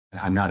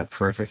I'm not a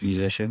perfect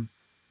musician,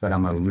 but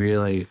I'm a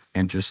really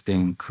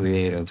interesting,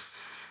 creative,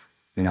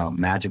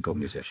 magical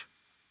musician.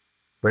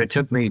 But it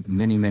took me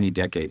many, many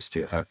decades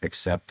to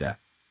accept that.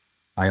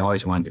 I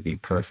always wanted to be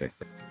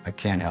perfect. I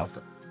can't help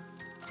it.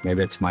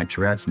 Maybe it's my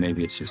Tourette's,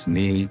 maybe it's just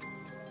me.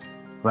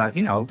 But,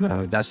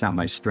 that's not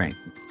my strength.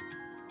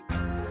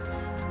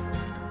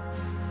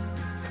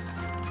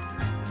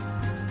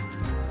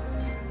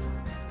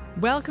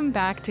 Welcome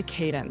back to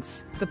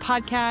Cadence, the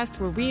podcast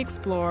where we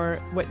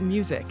explore what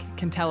music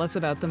can tell us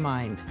about the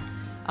mind.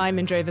 I'm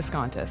Indre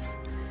Viskontas.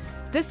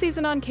 This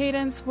season on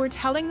Cadence, we're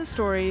telling the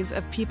stories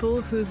of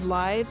people whose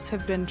lives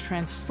have been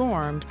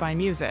transformed by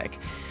music,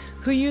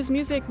 who use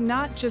music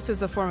not just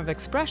as a form of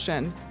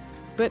expression,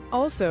 but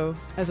also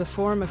as a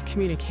form of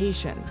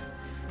communication,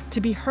 to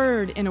be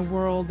heard in a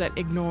world that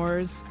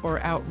ignores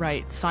or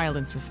outright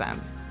silences them.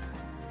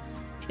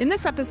 In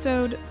this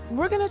episode,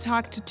 we're going to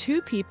talk to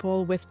two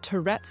people with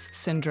Tourette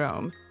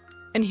Syndrome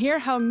and hear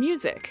how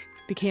music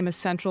became a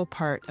central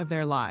part of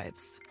their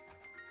lives.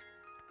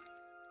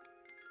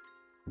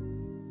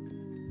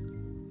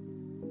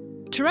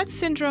 Tourette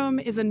Syndrome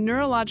is a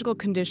neurological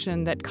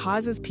condition that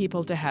causes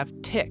people to have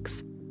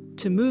tics,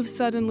 to move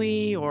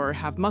suddenly or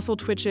have muscle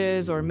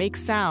twitches or make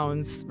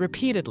sounds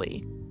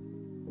repeatedly.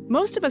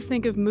 Most of us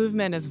think of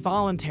movement as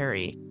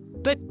voluntary,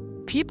 but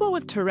people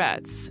with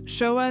Tourette's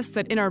show us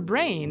that in our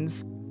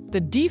brains, the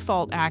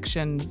default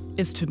action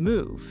is to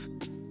move.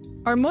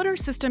 Our motor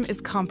system is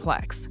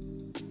complex,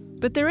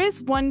 but there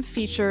is one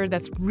feature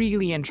that's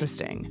really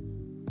interesting.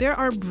 There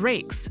are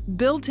brakes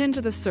built into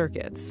the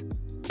circuits,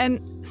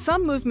 and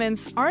some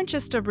movements aren't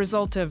just a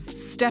result of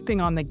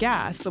stepping on the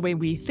gas the way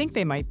we think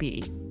they might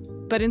be,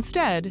 but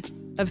instead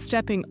of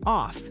stepping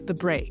off the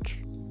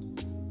brake.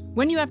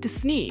 When you have to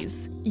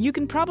sneeze, you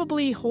can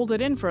probably hold it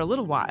in for a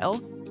little while,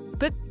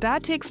 but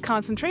that takes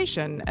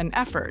concentration and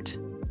effort.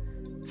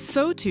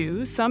 So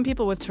too, some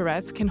people with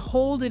Tourette's can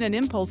hold in an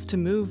impulse to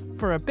move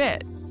for a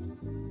bit,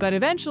 but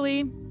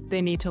eventually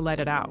they need to let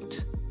it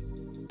out.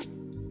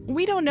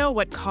 We don't know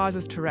what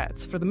causes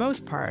Tourette's for the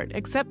most part,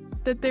 except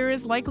that there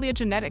is likely a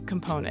genetic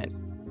component,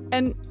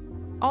 and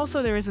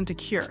also there isn't a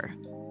cure.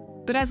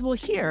 But as we'll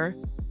hear,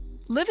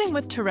 living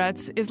with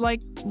Tourette's is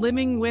like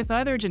living with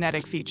other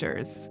genetic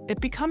features.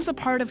 It becomes a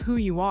part of who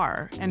you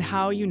are and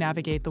how you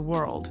navigate the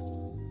world.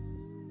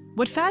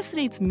 What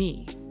fascinates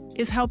me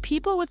is how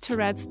people with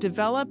Tourette's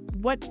develop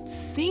what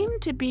seem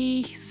to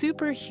be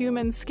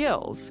superhuman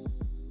skills,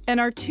 and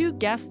our two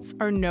guests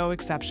are no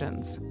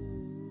exceptions.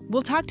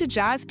 We'll talk to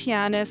jazz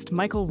pianist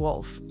Michael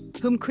Wolff,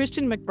 whom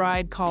Christian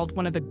McBride called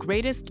one of the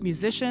greatest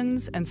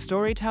musicians and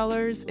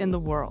storytellers in the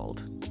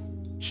world.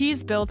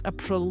 He's built a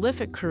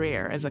prolific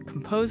career as a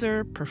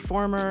composer,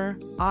 performer,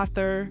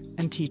 author,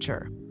 and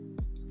teacher.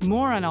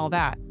 More on all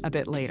that a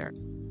bit later.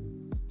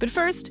 But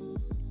first,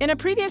 in a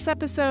previous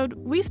episode,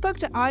 we spoke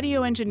to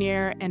audio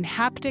engineer and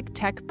haptic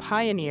tech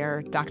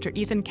pioneer, Dr.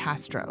 Ethan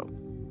Castro.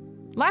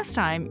 Last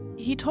time,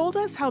 he told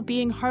us how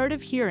being hard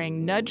of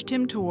hearing nudged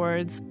him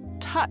towards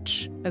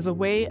touch as a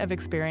way of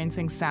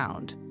experiencing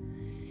sound.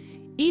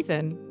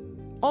 Ethan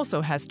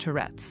also has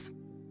Tourette's.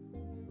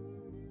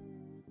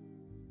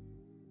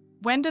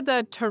 When did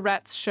the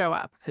Tourette's show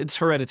up? It's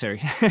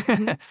hereditary.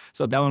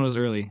 So that one was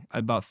early.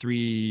 About 3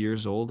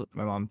 years old,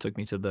 my mom took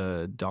me to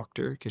the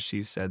doctor because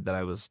she said that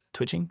I was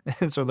twitching.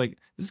 And so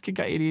this kid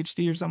got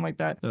ADHD or something like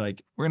that. They're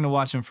like, we're going to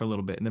watch him for a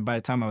little bit. And then by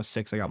the time I was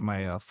 6, I got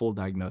my full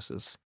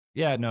diagnosis.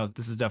 Yeah, no,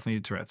 this is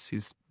definitely Tourette's.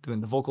 He's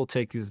doing the vocal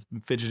tic. He's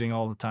fidgeting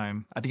all the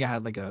time. I think I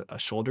had like a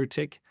shoulder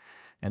tic.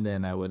 And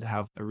then I would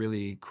have a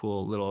really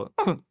cool little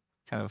kind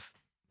of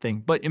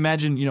thing. But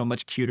imagine,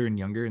 much cuter and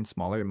younger and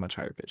smaller and much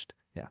higher pitched.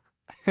 Yeah.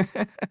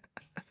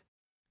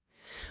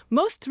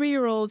 Most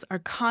 3-year-olds are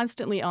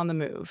constantly on the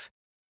move.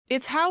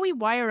 It's how we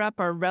wire up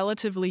our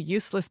relatively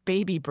useless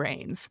baby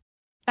brains.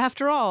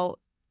 After all,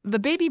 the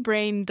baby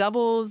brain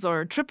doubles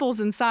or triples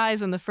in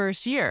size in the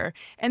first year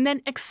and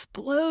then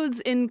explodes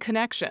in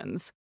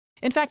connections.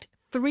 In fact,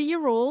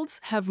 3-year-olds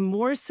have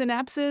more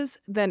synapses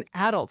than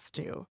adults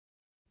do.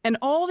 And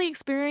all the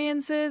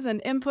experiences and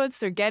inputs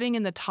they're getting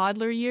in the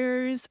toddler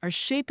years are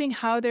shaping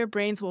how their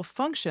brains will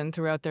function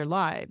throughout their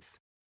lives.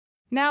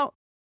 Now,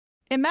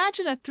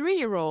 imagine a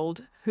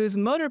 3-year-old whose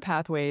motor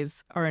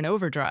pathways are in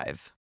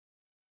overdrive.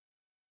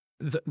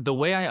 The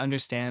way I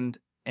understand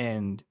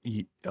and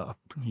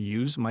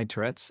use my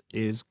Tourette's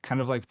is kind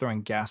of like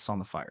throwing gas on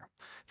the fire.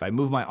 If I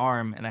move my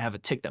arm and I have a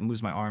tic that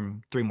moves my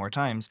arm 3 more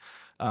times,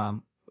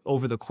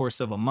 over the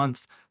course of a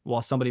month,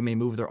 while somebody may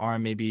move their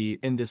arm maybe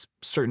in this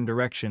certain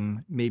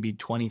direction, maybe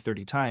 20,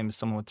 30 times,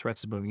 someone with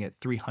Tourette's is moving it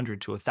 300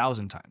 to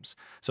 1,000 times.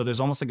 So there's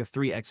almost like a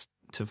 3x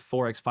to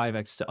 4x,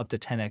 5x to up to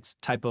 10x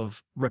type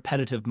of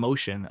repetitive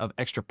motion of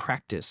extra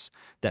practice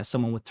that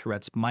someone with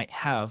Tourette's might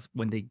have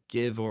when they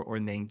give or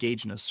when they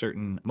engage in a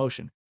certain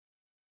motion.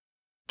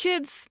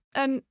 Kids,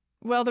 and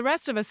well, the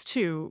rest of us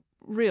too,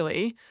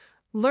 really,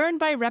 learn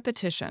by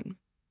repetition.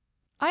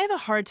 I have a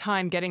hard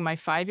time getting my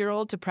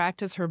 5-year-old to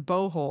practice her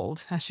bow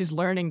hold as she's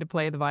learning to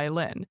play the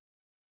violin.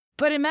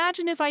 But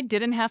imagine if I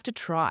didn't have to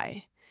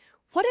try.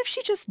 What if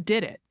she just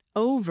did it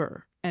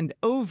over and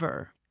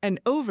over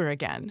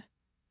again.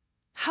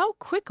 How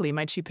quickly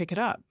might she pick it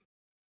up?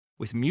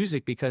 With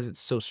music, because it's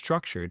so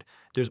structured,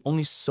 there's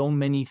only so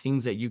many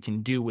things that you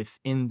can do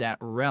within that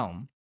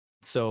realm.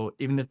 So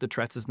even if the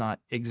Tourette's is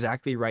not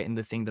exactly right in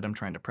the thing that I'm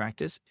trying to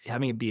practice,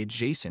 having it be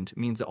adjacent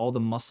means that all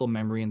the muscle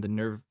memory and the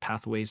nerve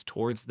pathways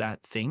towards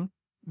that thing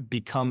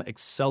become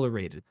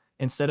accelerated.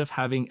 Instead of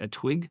having a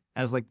twig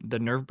as like the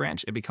nerve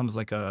branch, it becomes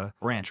like a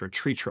branch or a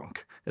tree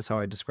trunk. That's how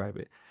I describe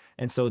it.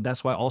 And so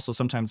that's why also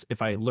sometimes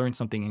if I learn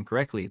something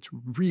incorrectly, it's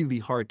really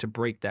hard to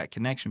break that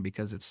connection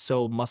because it's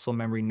so muscle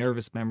memory,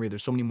 nervous memory.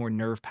 There's so many more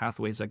nerve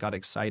pathways that got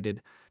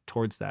excited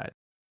towards that.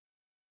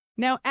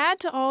 Now add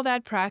to all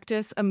that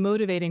practice a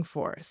motivating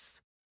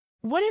force.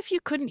 What if you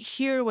couldn't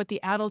hear what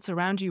the adults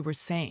around you were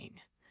saying?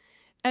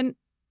 And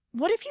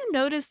what if you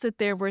noticed that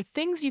there were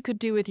things you could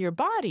do with your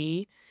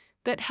body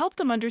that helped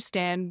them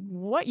understand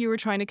what you were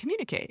trying to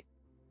communicate?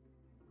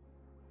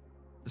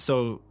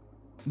 So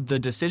the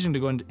decision to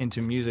go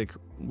into music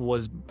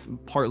was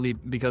partly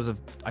because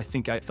of, I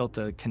think I felt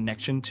a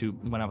connection to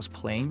when I was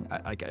playing.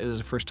 It was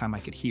the first time I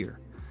could hear.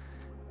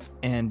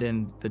 And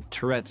then the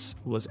Tourette's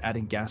was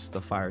adding gas to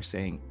the fire,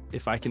 saying,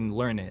 if I can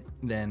learn it,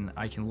 then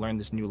I can learn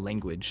this new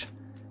language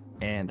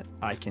and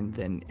I can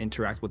then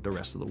interact with the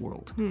rest of the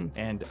world.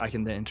 And I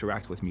can then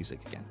interact with music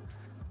again.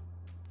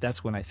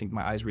 That's when I think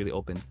my eyes really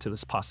opened to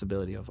this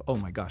possibility of, oh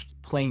my gosh,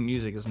 playing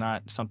music is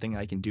not something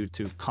I can do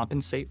to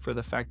compensate for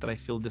the fact that I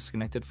feel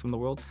disconnected from the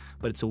world,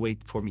 but it's a way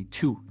for me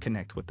to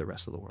connect with the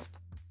rest of the world.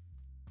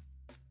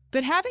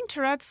 But having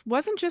Tourette's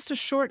wasn't just a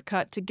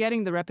shortcut to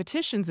getting the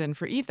repetitions in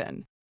for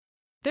Ethan.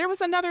 There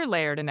was another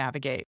layer to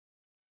navigate.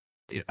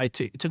 It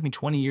took me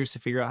 20 years to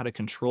figure out how to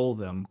control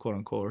them, quote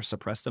unquote, or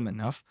suppress them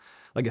enough.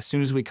 Like as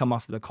soon as we come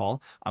off the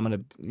call, I'm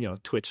going to,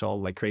 twitch all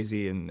like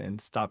crazy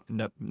and stop,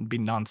 be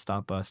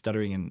nonstop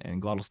stuttering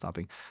and glottal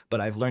stopping.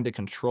 But I've learned to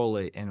control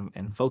it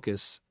and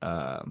focus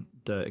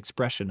the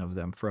expression of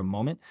them for a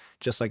moment,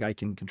 just like I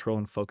can control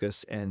and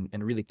focus and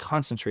really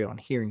concentrate on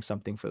hearing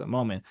something for the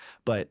moment.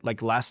 But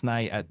like last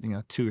night at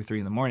 2 or 3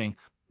 in the morning,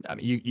 I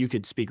mean, you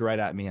could speak right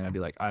at me and I'd be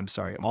like, I'm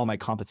sorry, all my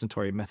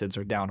compensatory methods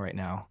are down right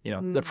now.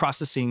 The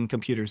processing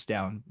computer's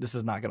down. This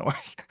is not going to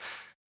work.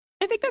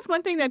 I think that's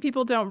one thing that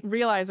people don't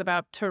realize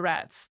about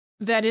Tourette's,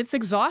 that it's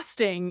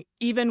exhausting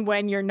even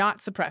when you're not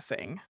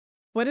suppressing.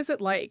 What is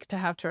it like to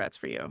have Tourette's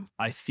for you?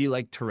 I feel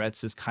like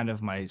Tourette's is kind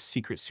of my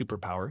secret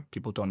superpower.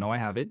 People don't know I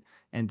have it.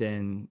 And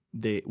then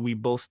we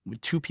both,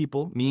 2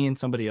 people, me and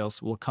somebody else,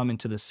 will come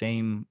into the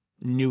same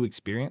new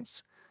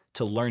experience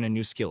to learn a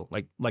new skill,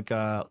 like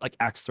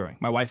axe throwing.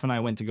 My wife and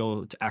I went to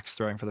go to axe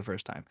throwing for the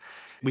first time.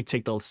 We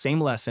take the same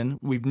lesson.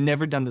 We've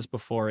never done this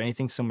before,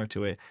 anything similar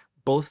to it,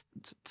 both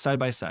side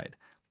by side.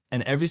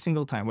 And every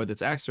single time, whether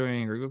it's axe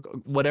throwing or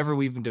whatever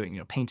we've been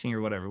doing, painting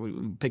or whatever, we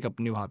pick up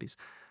new hobbies.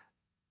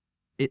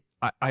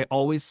 I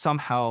always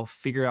somehow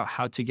figure out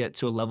how to get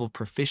to a level of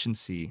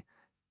proficiency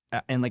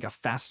in like a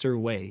faster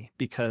way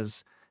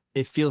because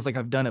it feels like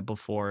I've done it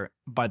before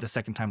by the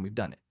second time we've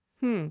done it.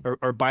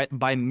 Or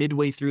by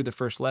midway through the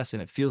first lesson,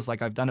 it feels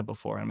like I've done it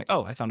before. And I'm like,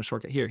 oh, I found a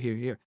shortcut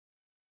here.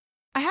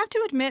 I have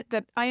to admit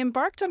that I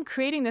embarked on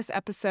creating this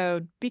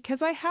episode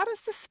because I had a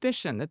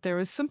suspicion that there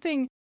was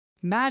something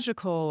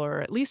magical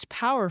or at least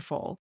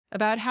powerful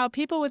about how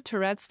people with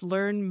Tourette's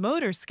learn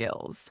motor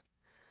skills.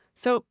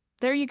 So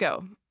there you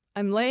go.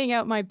 I'm laying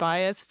out my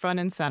bias front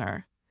and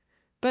center.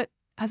 But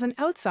as an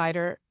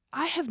outsider,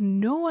 I have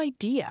no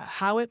idea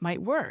how it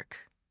might work.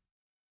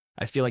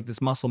 I feel like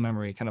this muscle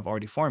memory kind of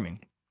already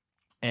forming.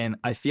 And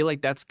I feel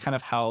like that's kind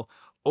of how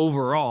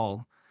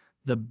overall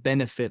the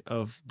benefit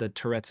of the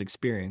Tourette's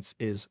experience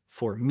is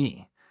for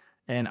me.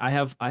 And I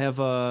have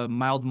a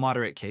mild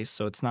moderate case,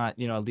 so it's not,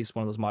 at least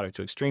one of those moderate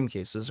to extreme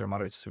cases or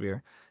moderate to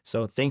severe.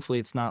 So thankfully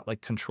it's not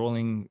like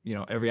controlling,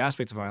 every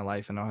aspect of my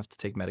life and I don't have to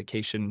take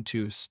medication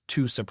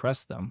to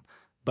suppress them.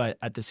 But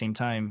at the same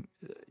time,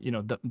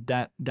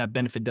 that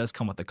benefit does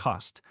come with a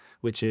cost,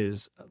 which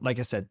is, like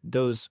I said,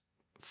 those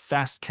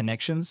fast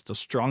connections, those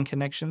strong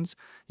connections,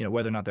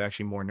 whether or not they're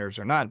actually more nerves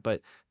or not,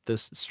 but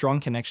those strong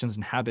connections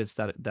and habits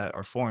that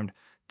are formed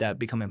that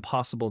become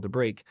impossible to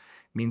break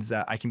means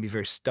that I can be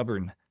very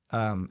stubborn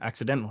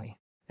accidentally.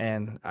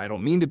 And I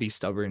don't mean to be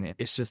stubborn.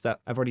 It's just that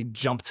I've already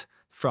jumped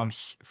from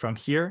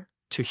here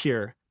to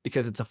here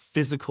because it's a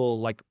physical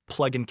like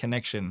plug-in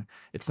connection.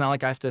 It's not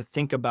like I have to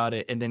think about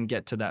it and then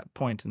get to that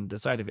point and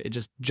decide if it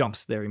just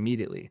jumps there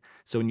immediately.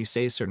 So when you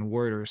say a certain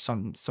word or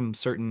some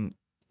certain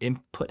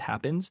input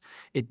happens,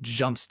 it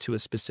jumps to a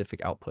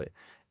specific output.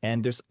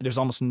 And there's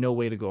almost no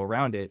way to go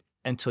around it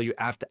until you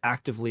have to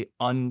actively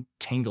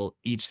untangle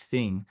each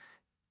thing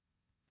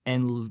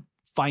and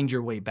find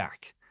your way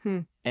back.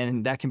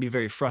 And that can be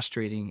very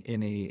frustrating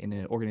in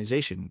an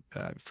organization.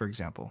 For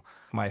example,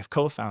 my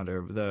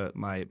co-founder, one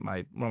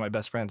of my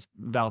best friends,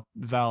 Val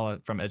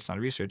from Edge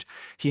Sound Research,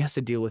 he has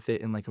to deal with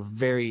it in like a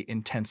very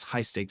intense,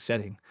 high stakes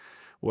setting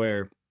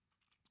where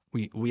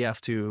we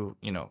have to,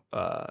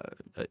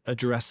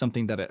 address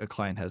something that a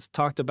client has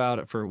talked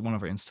about for one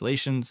of our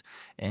installations.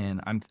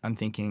 And I'm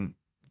thinking,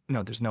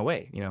 no, there's no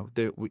way.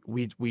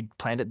 We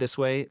planned it this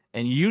way,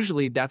 and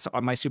usually that's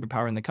my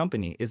superpower in the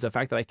company, is the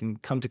fact that I can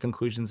come to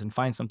conclusions and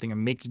find something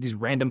and make these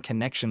random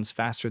connections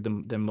faster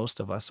than most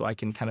of us, so I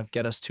can kind of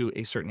get us to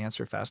a certain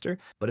answer faster.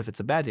 But if it's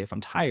a bad day, if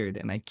I'm tired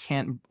and I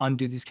can't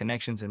undo these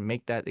connections and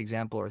make that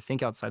example or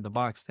think outside the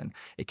box, then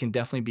it can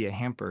definitely be a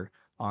hamper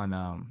on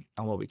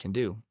what we can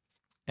do.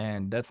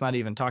 And that's not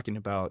even talking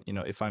about,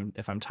 if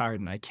I'm tired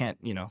and I can't,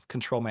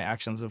 control my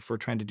actions if we're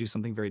trying to do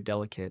something very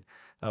delicate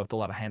with a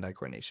lot of hand-eye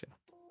coordination.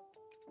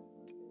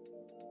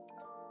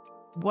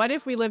 What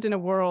if we lived in a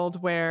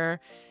world where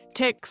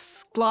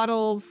tics,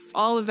 glottals,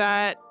 all of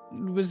that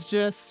was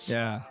just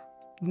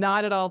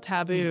not at all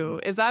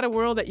taboo? Is that a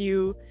world that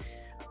you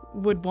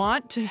would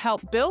want to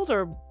help build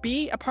or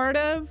be a part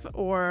of?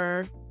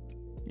 Or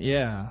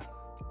if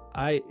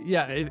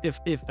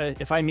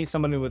I meet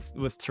somebody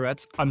with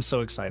Tourette's, I'm so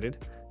excited.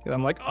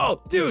 I'm like,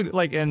 oh, dude,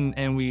 like, and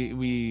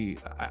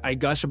I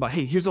gush about,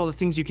 hey, here's all the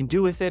things you can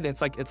do with it.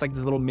 It's like this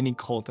little mini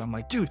cult. I'm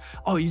like, dude,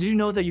 oh, do you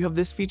know that you have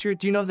this feature?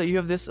 Do you know that you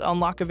have this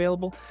unlock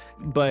available?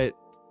 But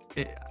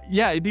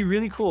it'd be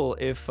really cool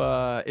if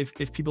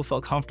people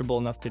felt comfortable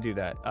enough to do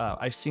that.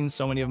 I've seen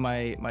so many of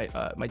my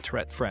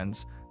Tourette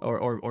friends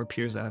or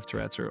peers that have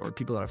Tourette's or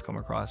people that I've come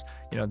across,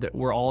 that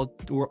we're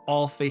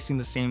all facing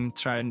the same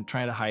trying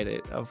to hide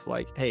it, of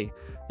like, hey,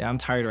 yeah, I'm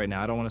tired right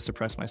now. I don't want to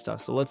suppress my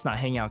stuff. So let's not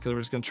hang out because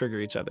we're just going to trigger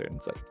each other. And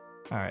it's like,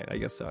 all right, I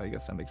guess so. I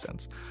guess that makes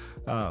sense.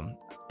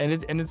 And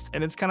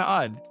it's kind of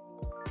odd.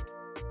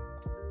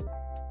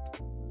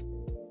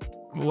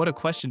 What a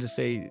question to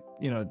say,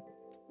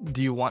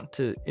 do you want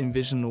to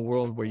envision a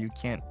world where you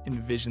can't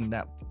envision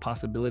that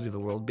possibility of the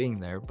world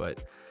being there?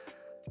 But,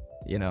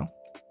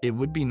 it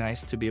would be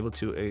nice to be able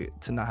to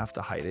not have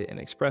to hide it and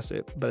express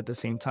it. But at the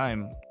same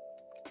time,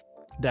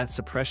 that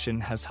suppression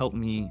has helped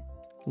me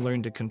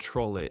learn to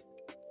control it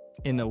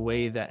in a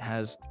way that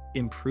has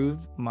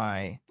improved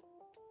my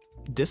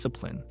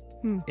discipline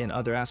in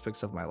other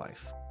aspects of my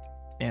life.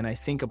 And I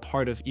think a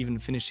part of even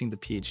finishing the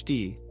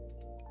PhD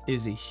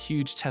is a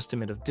huge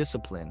testament of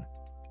discipline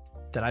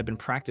that I've been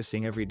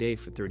practicing every day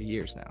for 30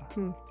 years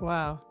now.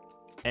 Wow.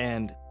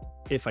 And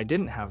if I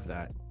didn't have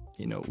that,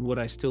 would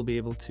I still be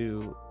able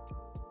to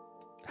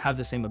have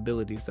the same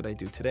abilities that I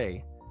do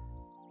today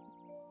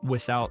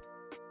without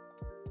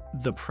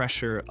the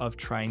pressure of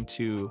trying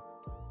to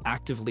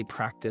actively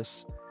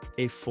practice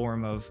a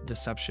form of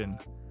deception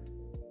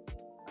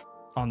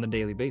on the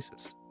daily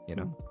basis? I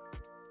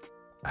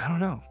don't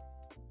know.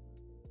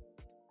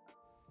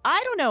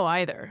 I don't know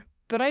either.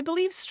 But I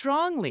believe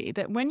strongly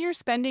that when you're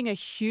spending a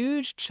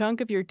huge chunk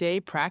of your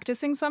day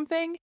practicing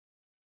something,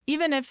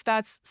 even if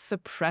that's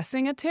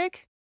suppressing a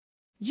tic,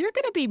 you're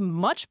going to be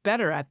much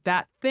better at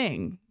that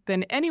thing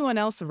than anyone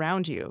else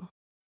around you.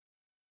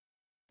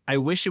 I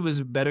wish it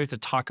was better to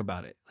talk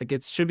about it. Like,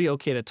 it should be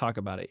okay to talk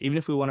about it, even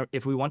if we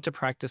want to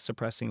practice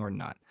suppressing or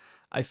not.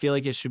 I feel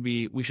like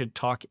we should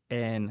talk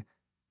and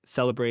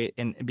celebrate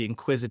and be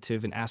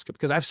inquisitive and ask,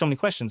 because I have so many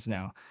questions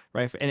now,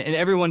 right? And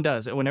everyone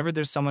does. Whenever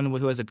there's someone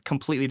who has a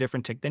completely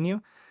different tic than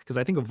you, because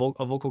I think a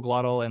vocal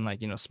glottal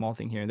and small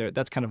thing here and there,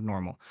 that's kind of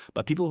normal.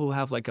 But people who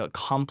have like a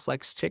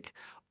complex tic,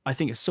 I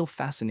think is so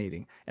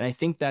fascinating. And I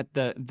think that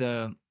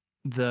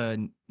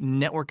the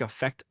network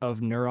effect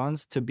of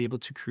neurons to be able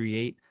to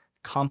create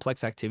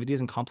complex activities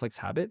and complex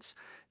habits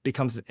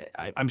becomes,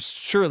 I'm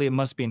surely it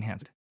must be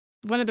enhanced.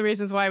 One of the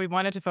reasons why we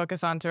wanted to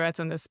focus on Tourette's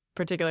in this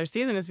particular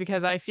season is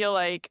because I feel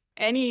like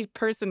any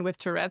person with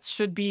Tourette's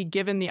should be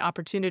given the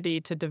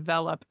opportunity to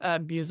develop a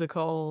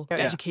musical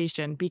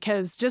education.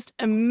 Because just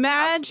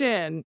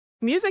imagine,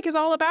 music is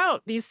all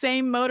about these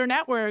same motor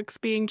networks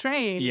being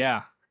trained.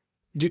 Yeah.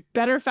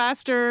 Better,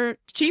 faster,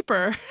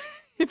 cheaper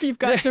if you've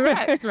got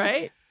Tourette's,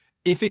 right?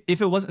 If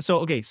it wasn't,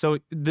 so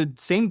the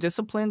same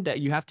discipline that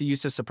you have to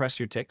use to suppress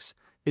your tics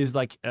is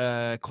like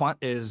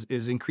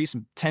is increased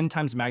 10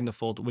 times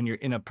magnifold when you're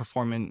in a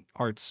performing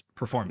arts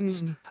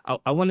performance.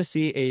 I want to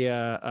see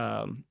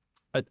a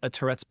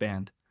Tourette's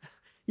band.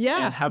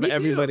 Yeah, and have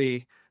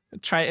everybody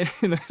try it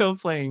in the middle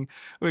of playing.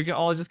 We can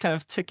all just kind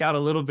of tick out a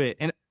little bit,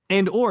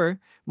 and or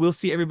we'll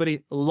see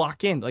everybody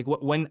lock in. Like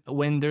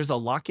when there's a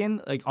lock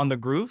in, like on the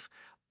groove,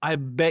 I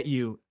bet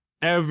you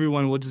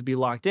everyone will just be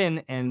locked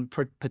in, and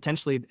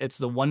potentially it's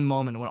the one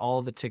moment when all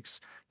of the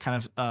tics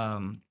kind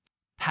of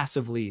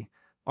passively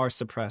are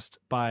suppressed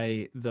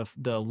by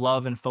the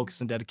love and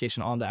focus and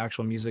dedication on the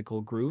actual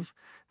musical groove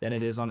than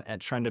it is on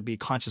trying to be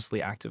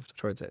consciously active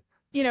towards it.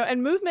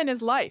 And movement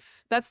is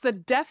life. That's the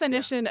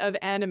definition of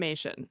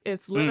animation.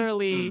 It's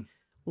literally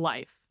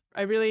life.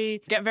 I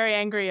really get very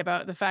angry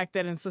about the fact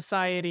that in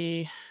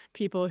society,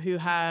 people who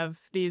have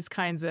these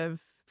kinds of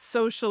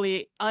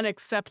socially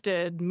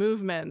unaccepted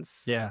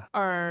movements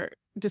are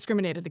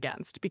discriminated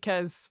against,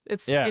 because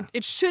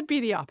it should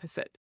be the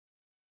opposite.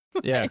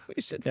 We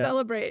should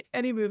celebrate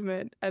any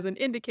movement as an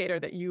indicator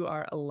that you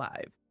are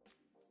alive.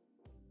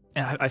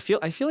 And I feel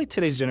like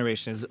today's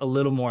generation is a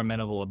little more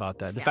amenable about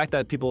that. The fact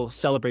that people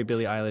celebrate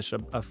Billie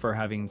Eilish for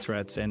having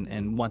Tourette's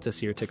and want to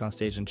see her tick on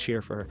stage and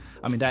cheer for her.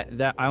 I mean,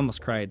 that I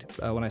almost cried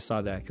when I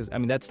saw that, because I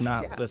mean that's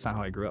not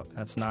how I grew up.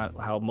 That's not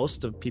how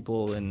most of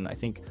people, and I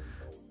think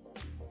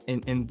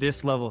in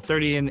this level,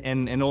 30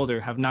 and older,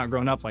 have not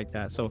grown up like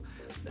that. So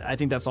I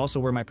think that's also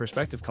where my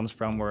perspective comes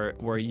from,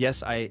 where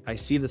yes, I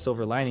see the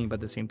silver lining, but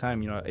at the same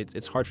time,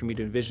 it's hard for me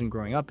to envision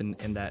growing up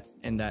in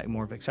that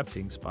more of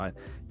accepting spot.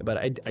 But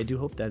I do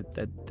hope that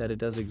it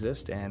does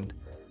exist, and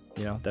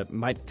because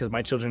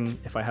my children,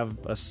 if I have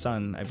a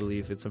son, I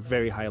believe it's a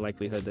very high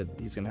likelihood that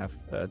he's going to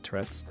have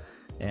Tourette's,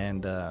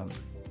 and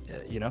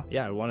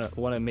I want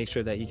to make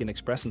sure that he can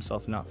express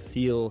himself and not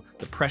feel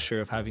the pressure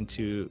of having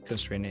to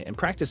constrain it, and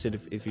practice it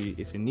if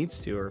he needs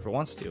to or if he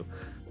wants to,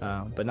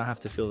 but not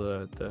have to feel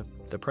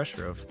the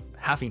pressure of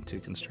having to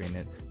constrain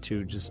it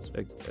to just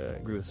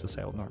agree with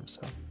societal norms.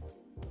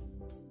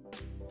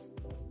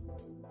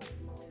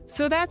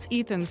 So that's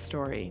Ethan's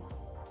story.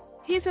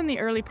 He's in the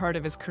early part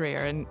of his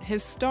career, and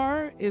his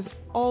star is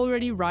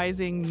already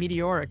rising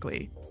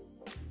meteorically.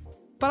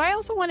 But I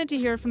also wanted to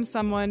hear from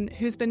someone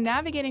who's been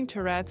navigating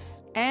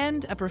Tourette's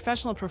and a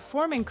professional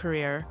performing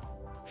career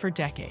for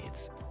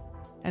decades.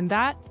 And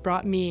that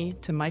brought me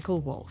to Michael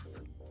Wolff.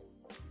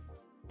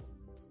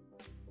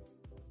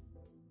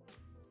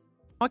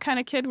 What kind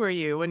of kid were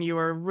you when you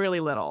were really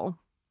little?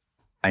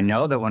 I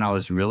know that when I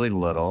was really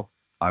little,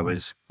 I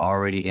was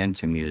already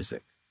into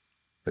music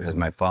because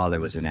my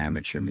father was an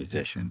amateur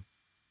musician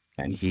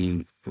and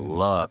he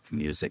loved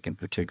music, and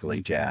particularly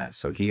jazz.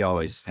 So he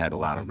always had a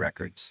lot of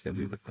records that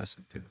we would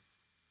listen to.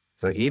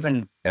 So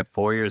even at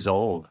 4 years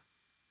old,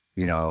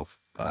 we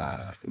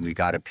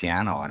got a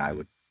piano and I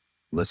would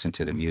listen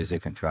to the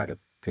music and try to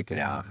pick it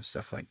out and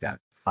stuff like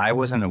that. I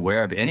wasn't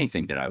aware of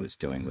anything that I was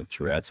doing with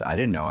Tourette's. I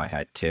didn't know I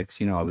had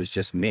tics. It was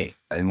just me.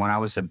 And when I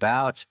was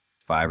about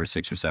 5 or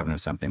 6 or 7 or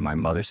something, my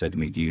mother said to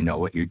me, "Do you know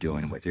what you're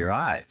doing with your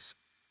eyes?"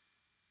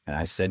 And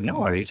I said, "No,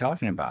 what are you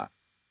talking about?"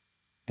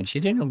 And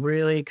she didn't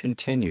really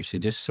continue. She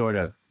just sort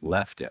of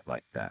left it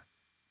like that.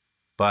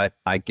 But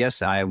I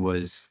guess I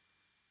was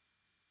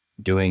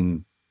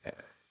doing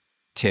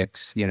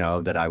tics,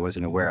 that I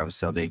wasn't aware of.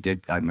 So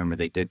I remember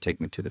they did take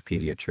me to the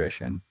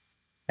pediatrician.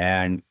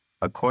 And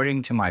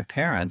according to my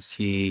parents,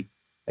 he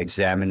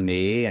examined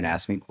me and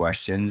asked me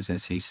questions. And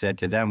he said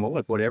to them, "Well,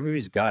 look, whatever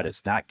he's got,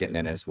 it's not getting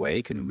in his way.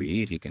 He can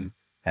read, he can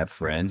have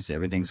friends,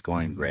 everything's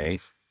going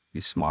great.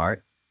 He's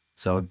smart.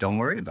 So don't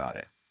worry about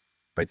it."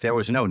 But there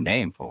was no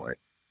name for it.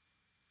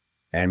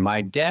 And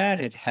my dad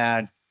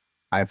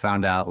I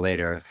found out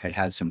later,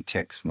 had some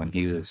tics when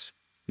he was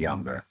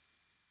younger.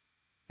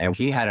 And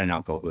he had an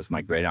uncle who was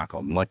my great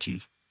uncle,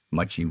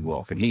 Muchie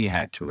Wolff, and he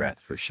had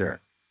Tourette's for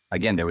sure.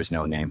 Again, there was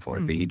no name for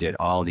it, but he did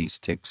all these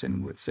tics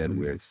and said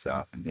weird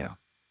stuff,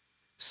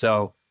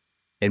 So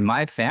in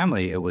my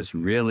family, it was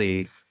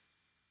really,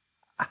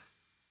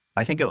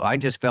 I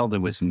just felt it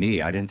was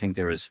me. I really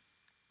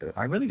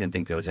didn't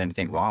think there was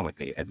anything wrong with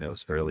me in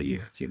those early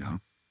years,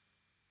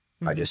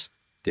 I just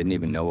didn't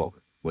even know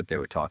what they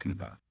were talking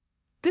about.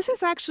 This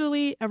is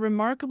actually a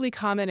remarkably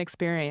common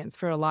experience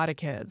for a lot of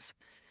kids.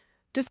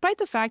 Despite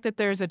the fact that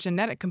there's a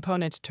genetic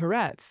component to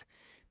Tourette's,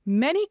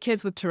 many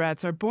kids with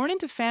Tourette's are born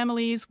into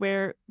families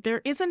where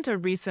there isn't a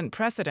recent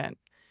precedent,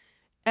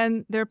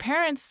 and their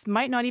parents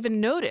might not even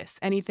notice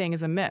anything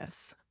is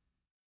amiss.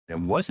 It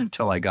wasn't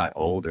until I got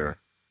older,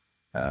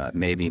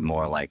 maybe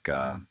more like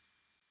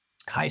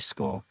high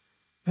school,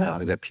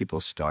 that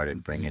people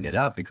started bringing it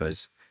up,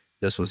 because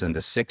this was in the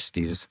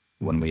 60s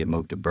when we had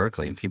moved to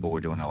Berkeley and people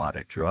were doing a lot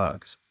of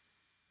drugs.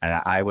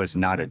 And I was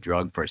not a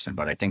drug person,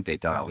 but I think they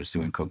thought I was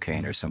doing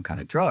cocaine or some kind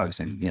of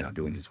drugs and,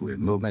 doing these weird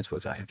movements.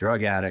 Was I a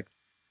drug addict?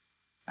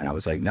 And I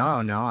was like, no,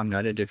 I'm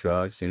not into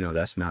drugs.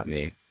 That's not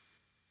me.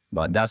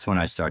 But that's when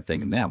I started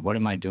thinking, man, what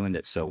am I doing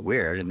that's so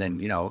weird? And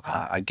then,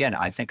 again,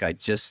 I think I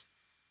just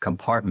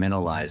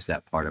compartmentalized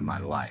that part of my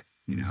life,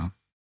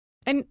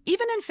 And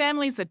even in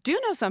families that do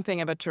know something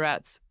about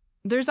Tourette's,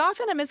 there's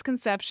often a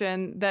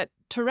misconception that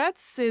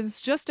Tourette's is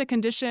just a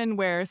condition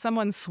where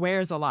someone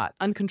swears a lot,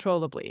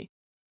 uncontrollably.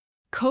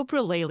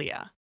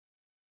 Coprolalia.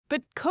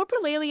 But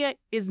coprolalia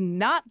is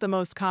not the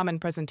most common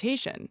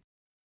presentation.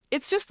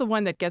 It's just the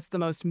one that gets the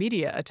most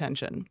media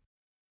attention.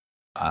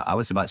 I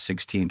was about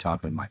 16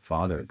 talking with my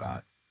father about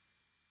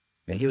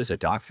it. And he was a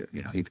doctor.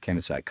 He became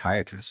a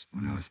psychiatrist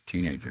when I was a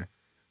teenager.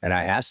 And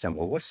I asked him,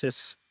 well, what's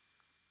this?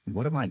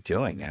 What am I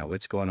doing?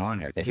 What's going on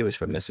here? And he was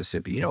from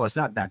Mississippi. It's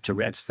not that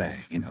Tourette's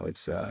thing.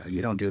 It's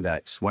you don't do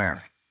that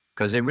swearing.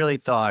 Because they really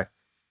thought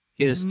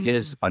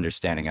his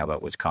understanding of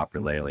it was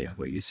coprolalia,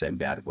 where you say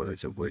bad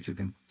words or words you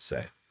can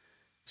say.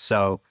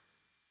 So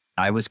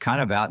I was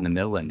kind of out in the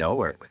middle of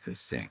nowhere with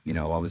this thing.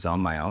 I was on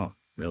my own,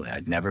 really.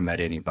 I'd never met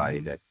anybody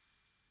that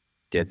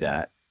did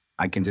that.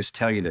 I can just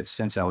tell you that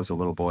since I was a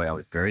little boy, I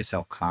was very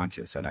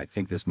self-conscious, and I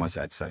think this must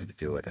have had something to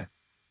do with it.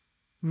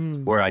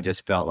 Where I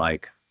just felt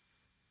like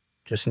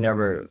just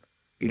never,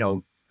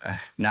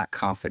 not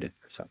confident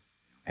or something,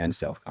 and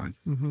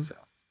self-conscious. So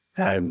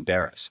I'm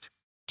embarrassed.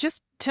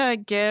 Just to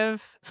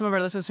give some of our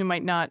listeners who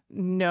might not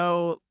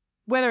know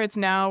Whether it's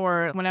now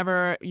or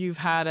whenever you've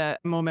had a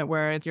moment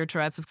where your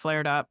Tourette's has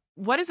flared up,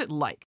 what is it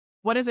like?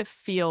 What does it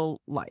feel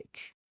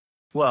like?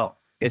 Well,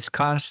 it's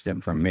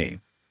constant for me.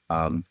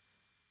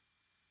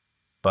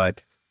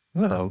 But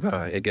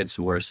it gets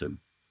worse.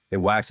 It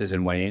waxes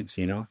and wanes,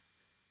 you know?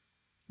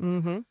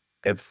 Mm-hmm.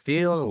 It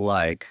feels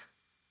like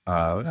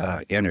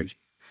energy.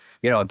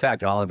 You know, in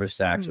fact, Oliver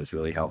Sacks was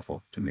really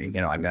helpful to me.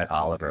 You know, I met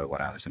Oliver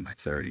when I was in my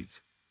 30s,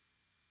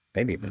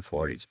 maybe even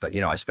 40s. But, you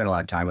know, I spent a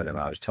lot of time with him.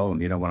 I was told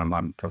him, you know, when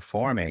I'm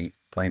performing,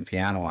 playing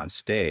piano on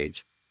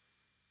stage,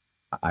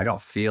 I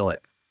don't feel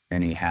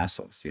any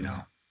hassles, you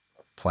know,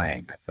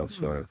 playing. I feel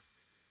sort of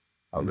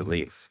a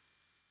relief.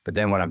 But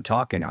then when I'm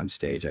talking on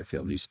stage, I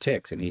feel these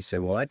tics. And he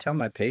said, well, I tell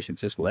my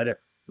patients, just let it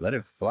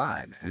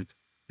fly, man.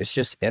 It's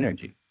just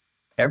energy.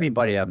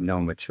 Everybody I've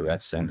known with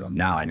Tourette syndrome,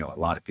 now I know a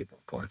lot of people,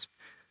 of course,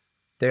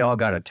 they all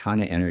got a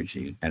ton of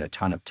energy and a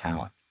ton of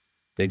talent.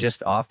 They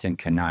just often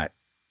cannot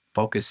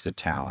focus the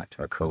talent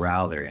or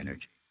corral their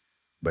energy,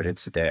 but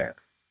it's there.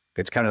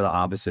 It's kind of the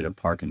opposite of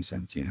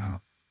Parkinson's, you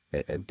know.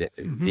 The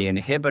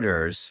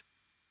inhibitors,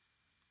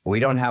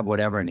 we don't have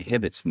whatever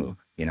inhibits movement,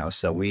 you know.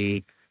 So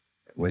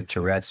with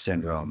Tourette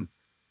syndrome,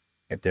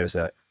 if there's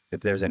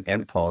an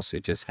impulse,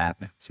 it just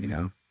happens, you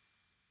know.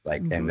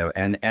 Like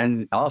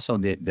and also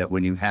that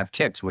when you have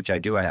tics, which I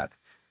do, I have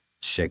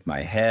shake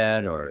my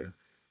head or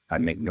I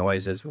make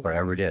noises,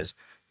 whatever it is.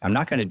 I'm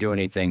not going to do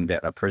anything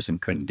that a person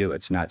couldn't do.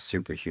 It's not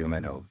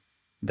superhuman or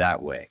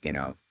that way, you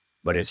know.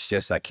 But it's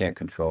just I can't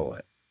control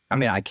it. I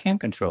mean, I can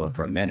control it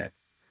for a minute.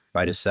 If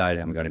I decide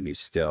I'm going to be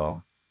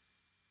still,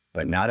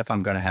 but not if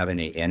I'm going to have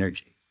any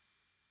energy.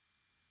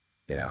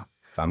 You know,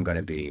 if I'm going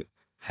to be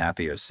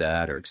happy or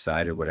sad or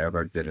excited,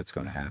 whatever, then it's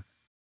going to happen.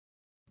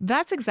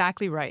 That's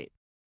exactly right.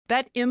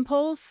 That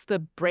impulse, the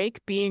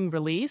brake being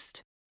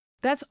released,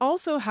 that's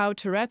also how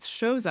Tourette's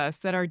shows us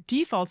that our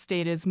default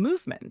state is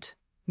movement,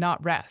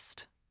 not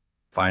rest.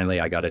 Finally,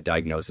 I got a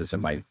diagnosis in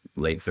my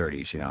late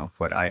 30s, you know,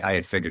 but I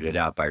had figured it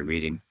out by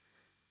reading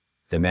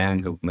The Man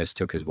Who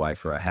Mistook His Wife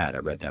for a Hat. I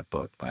read that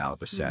book by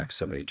Oliver Sacks.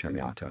 Somebody turned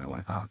me on to it. I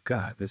went, oh,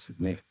 God, this is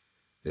me.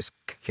 This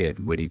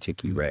kid, Witty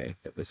Tiki Ray,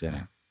 that was in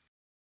it.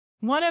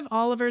 One of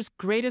Oliver's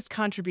greatest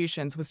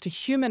contributions was to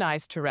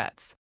humanize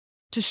Tourette's,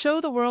 to show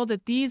the world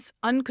that these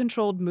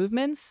uncontrolled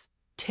movements,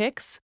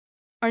 tics,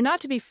 are not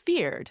to be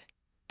feared,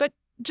 but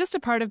just a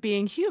part of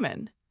being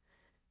human.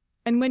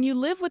 And when you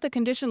live with a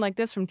condition like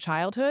this from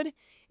childhood,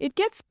 it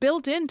gets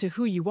built into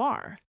who you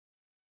are.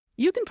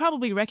 You can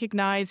probably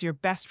recognize your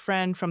best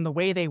friend from the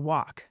way they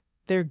walk,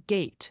 their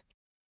gait.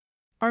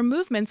 Our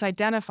movements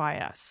identify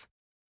us.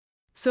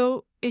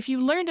 So if you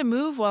learn to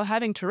move while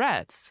having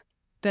Tourette's,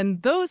 then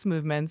those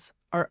movements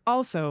are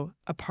also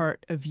a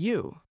part of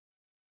you.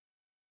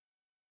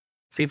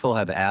 People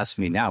have asked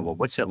me now, well,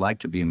 what's it like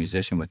to be a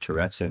musician with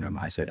Tourette syndrome?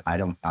 I said,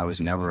 I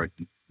was never a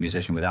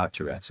musician without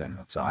Tourette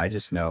syndrome. So I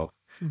just know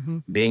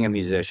being a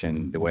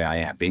musician the way I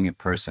am, being a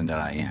person that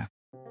I am.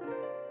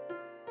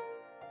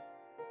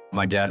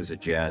 My dad is a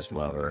jazz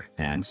lover,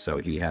 and so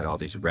he had all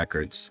these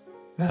records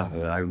that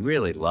I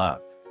really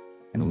loved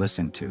and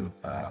listened to.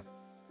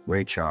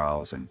 Ray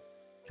Charles and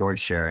George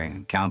Shearing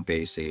and Count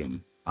Basie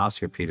and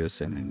Oscar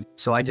Peterson. And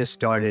so I just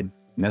started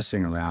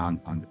messing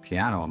around on the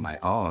piano on my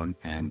own,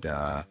 and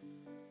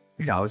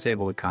you know, I was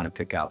able to kind of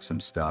pick out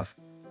some stuff.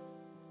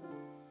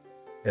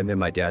 And then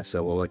my dad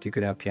said, well, look, you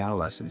could have piano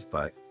lessons,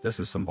 but this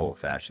was some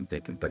old-fashioned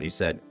thinking. But he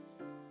said,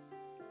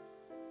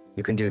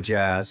 you can do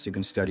jazz, you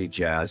can study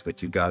jazz,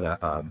 but you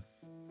gotta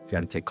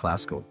take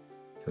classical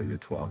till you're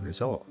 12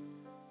 years old.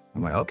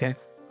 I'm like, okay,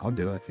 I'll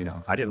do it. You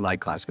know, I didn't like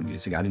classical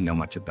music. I didn't know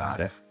much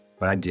about it,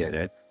 but I did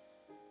it.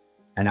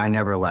 And I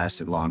never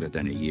lasted longer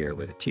than a year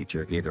with a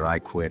teacher. Either I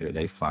quit or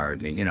they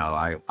fired me. You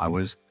know, I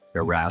was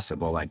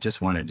irascible. I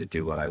just wanted to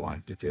do what I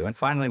wanted to do. And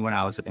finally, when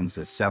I was in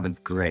the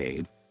 7th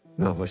grade,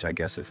 which I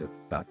guess is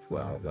about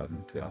 12,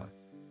 11, 12,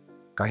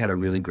 I had a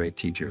really great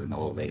teacher, an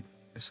old lady,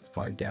 Mrs.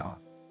 Bardell.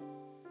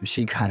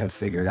 She kind of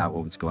figured out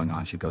what was going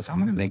on. She goes, I'm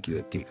going to make you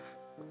a teacher.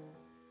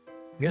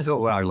 Here's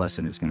what our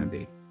lesson is going to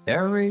be.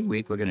 Every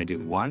week, we're going to do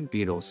one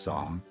Beatles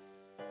song.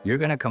 You're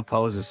going to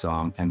compose a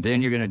song, and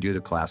then you're going to do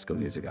the classical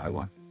music I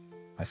want.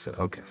 I said,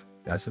 okay,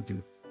 that's a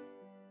deal.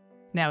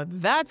 Now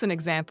that's an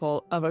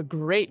example of a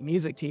great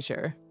music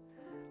teacher.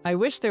 I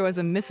wish there was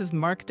a Mrs.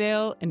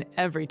 Markdale in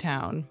every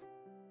town.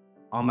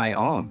 On my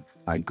own,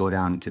 I'd go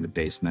down into the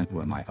basement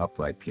where my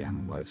upright piano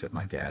was that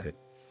my dad had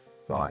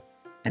bought.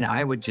 And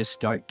I would just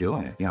start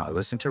doing it. You know, I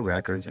listen to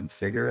records and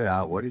figure it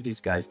out. What are these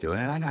guys doing?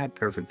 And I don't have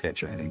perfect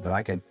pitch or anything, but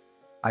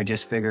I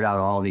just figured out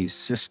all these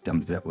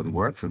systems that would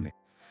work for me.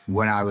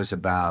 When I was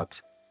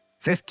about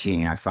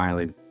 15, I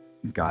finally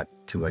got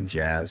to a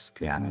jazz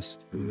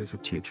pianist who was a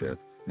teacher,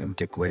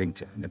 Dick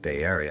Whittington in the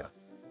Bay Area,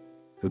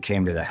 who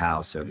came to the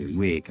house every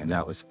week. And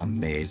that was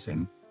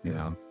amazing, you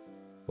know,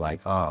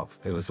 like, oh,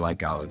 it was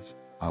like I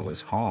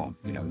was home.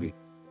 You know,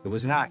 it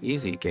was not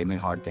easy. It gave me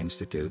hard things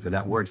to do, but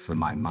that worked for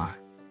my mind.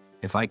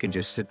 If I could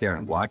just sit there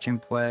and watch him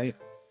play,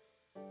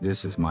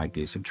 this is my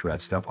decent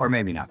Tourette stuff, or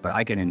maybe not, but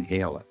I can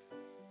inhale it.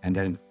 And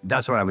then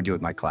that's what I would do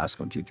with my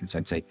classical teachers.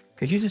 I'd say,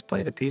 could you just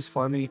play the piece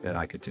for me? And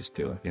I could just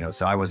do it,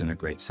 so I wasn't a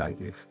great sight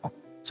reader.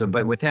 So,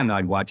 but with him,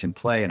 I'd watch him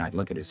play and I'd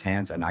look at his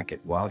hands and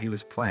while he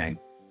was playing,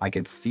 I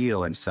could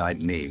feel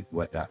inside me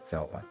what that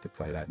felt like to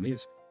play that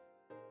music.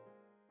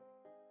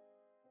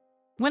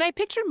 When I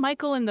picture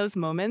Michael in those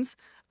moments,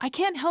 I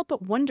can't help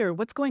but wonder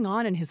what's going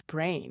on in his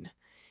brain.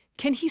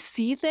 Can he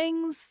see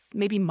things,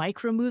 maybe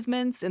micro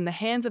movements in the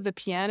hands of the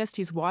pianist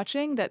he's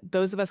watching that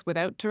those of us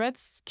without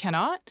Tourette's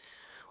cannot?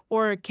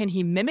 Or can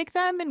he mimic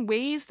them in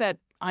ways that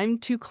I'm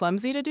too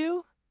clumsy to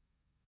do?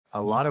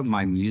 A lot of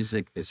my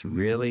music is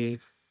really,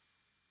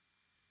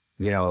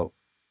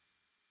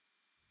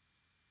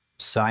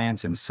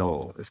 science and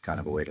soul is kind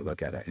of a way to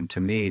look at it. And to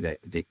me,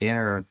 the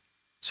inner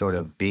sort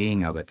of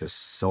being of it, the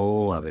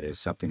soul of it is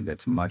something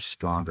that's much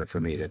stronger for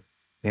me than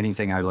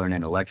anything I learn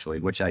intellectually,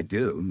 which I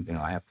do.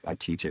 I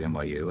teach at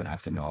NYU and I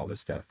have to know all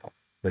this stuff,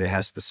 but it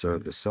has to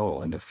serve the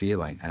soul and the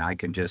feeling. And I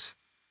can just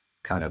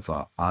kind of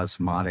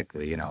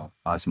osmotically,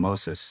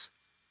 osmosis,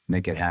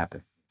 make it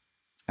happen.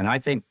 And I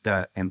think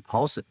the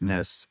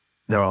impulsiveness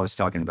they're always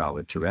talking about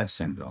with Tourette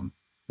Syndrome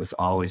was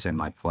always in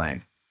my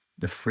playing.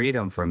 The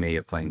freedom for me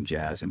of playing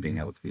jazz and being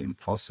able to be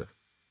impulsive.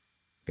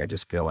 I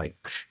just feel like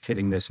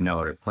hitting this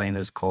note or playing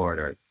this chord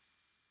or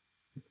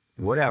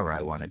whatever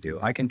I want to do,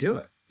 I can do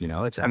it.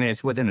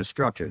 It's within a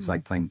structure. It's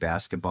like playing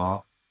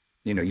basketball.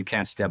 You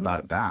can't step out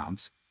of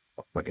bounds,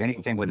 but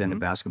anything within the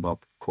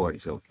basketball court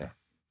is okay.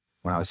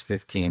 When I was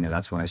 15, and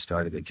that's when I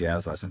started the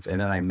jazz lessons. And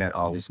then I met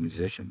all these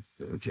musicians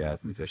that were jazz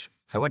musicians.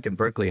 I went to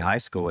Berkeley High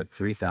School with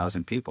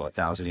 3,000 people,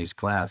 1,000 each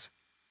class.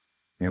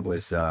 It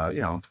was,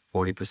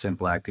 40%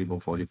 black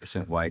people,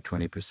 40% white,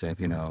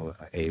 20%,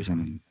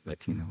 Asian,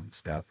 Latino and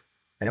stuff.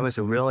 And it was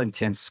a real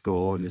intense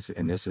school. And this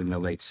is in the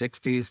late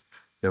 60s.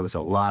 There was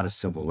a lot of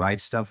civil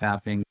rights stuff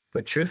happening.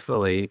 But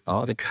truthfully,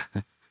 all the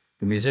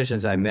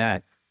musicians I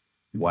met,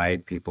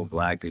 white people,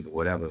 black people,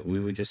 whatever, we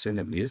were just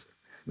into music.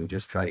 We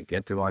just try to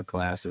get through our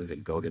classes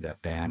and go to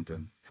that band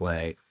and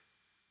play.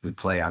 We'd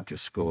play after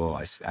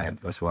school.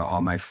 That's where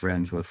all my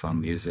friends were from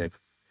music.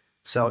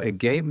 So it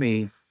gave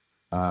me,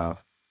 I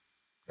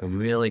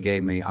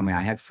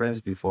had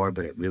friends before,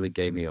 but it really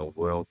gave me a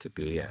world to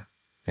be in.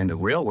 In the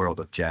real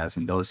world of jazz,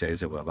 in those days,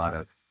 there were a lot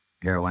of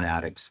heroin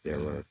addicts. There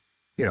were,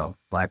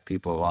 black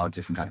people, all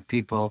different kind of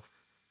people.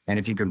 And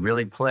if you could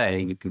really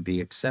play, you could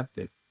be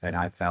accepted. And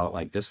I felt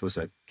like this was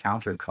a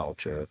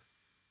counterculture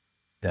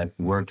that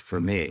worked for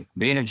me.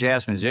 Being a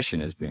jazz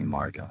musician is being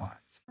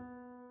marginalized.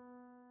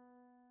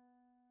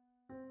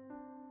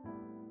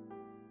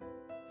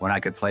 When I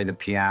could play the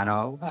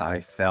piano,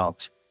 I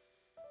felt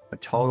a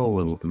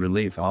total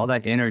relief. All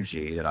that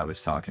energy that I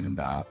was talking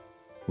about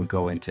would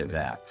go into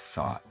that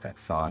thought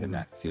and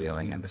that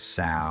feeling and the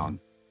sound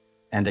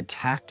and the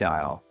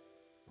tactile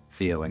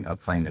feeling of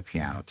playing the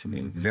piano to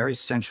me. Very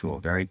sensual,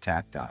 very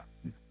tactile.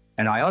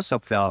 And I also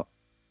felt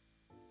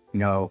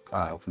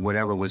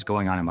whatever was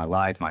going on in my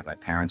life, my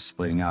parents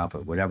splitting up or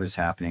whatever's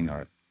happening,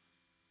 or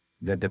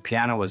that the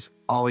piano was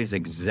always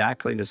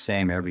exactly the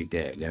same every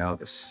day.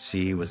 The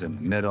C was in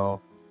the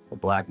middle, the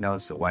black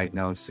notes, the white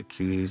notes, the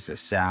keys, the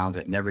sound,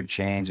 it never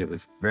changed. It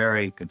was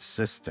very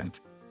consistent.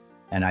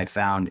 And I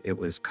found it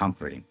was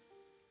comforting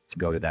to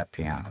go to that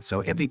piano. So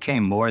it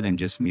became more than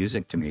just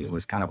music to me. It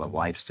was kind of a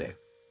lifesaver,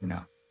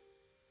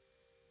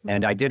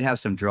 And I did have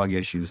some drug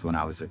issues when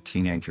I was a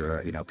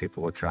teenager.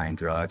 People were trying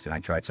drugs, and I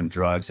tried some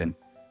drugs, and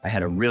I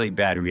had a really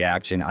bad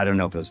reaction. I don't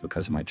know if it was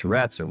because of my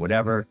Tourette's or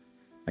whatever.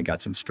 I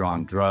got some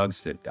strong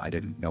drugs that I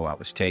didn't know I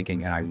was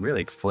taking, and I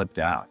really flipped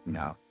out,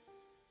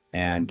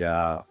 And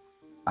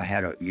I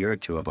had a year or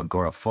two of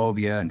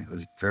agoraphobia, and it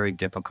was very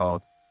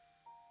difficult.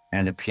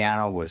 And the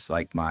piano was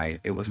like my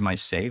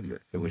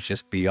savior. It was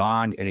just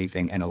beyond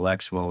anything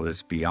intellectual. It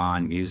was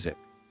beyond music.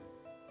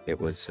 It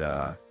was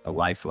a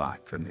lifeline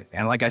for me.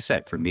 And like I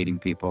said, for meeting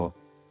people,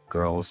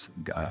 girls,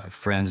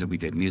 friends that we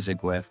did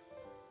music with,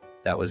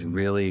 that was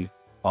really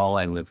all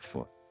I lived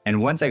for.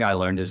 And one thing I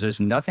learned is there's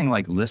nothing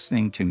like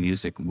listening to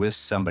music with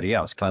somebody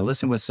else. If I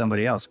listen with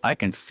somebody else, I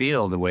can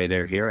feel the way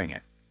they're hearing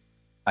it.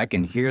 I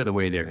can hear the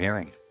way they're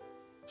hearing it.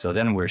 So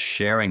then we're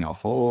sharing a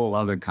whole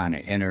other kind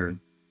of inner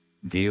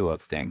view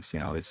of things.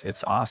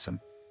 It's awesome.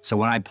 So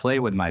when I play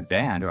with my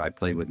band or I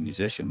play with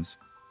musicians,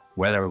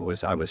 whether it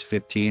was I was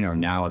 15 or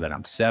now that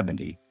I'm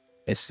 70,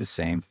 it's the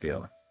same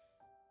feeling.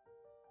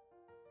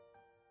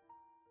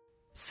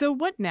 So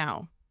what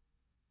now?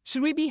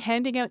 Should we be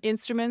handing out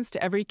instruments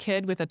to every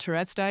kid with a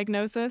Tourette's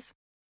diagnosis?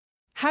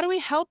 How do we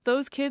help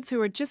those kids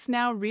who are just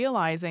now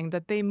realizing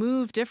that they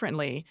move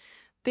differently,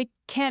 they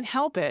can't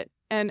help it,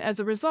 and as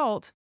a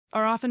result,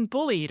 are often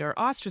bullied or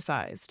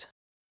ostracized?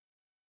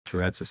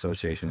 Tourette's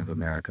Association of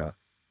America,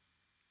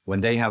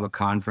 when they have a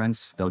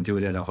conference, they'll do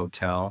it at a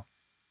hotel,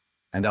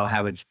 and they'll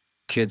have a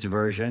kids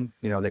version,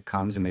 that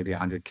comes in maybe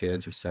 100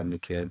 kids or 70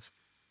 kids.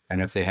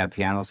 And if they have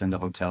pianos in the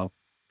hotel,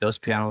 those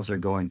pianos are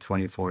going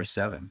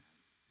 24/7.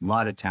 A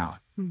lot of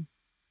talent.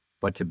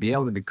 But to be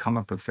able to become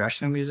a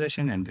professional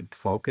musician and to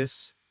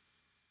focus,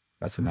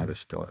 that's another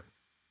story.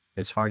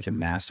 It's hard to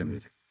master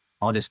music.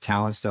 All this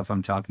talent stuff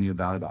I'm talking to you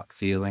about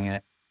feeling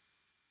it,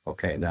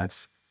 Okay,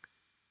 that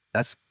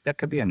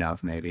could be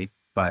enough maybe,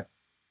 but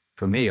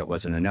for me, it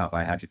wasn't enough.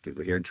 I had to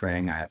do ear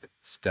training. I had to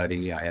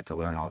study. I had to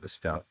learn all this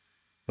stuff,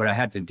 but I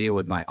had to deal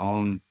with my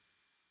own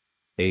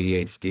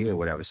ADHD or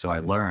whatever. So I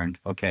learned,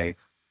 okay,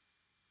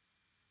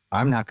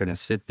 I'm not going to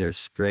sit there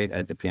straight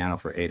at the piano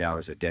for 8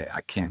 hours a day.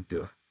 I can't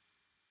do it.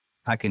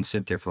 I can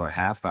sit there for a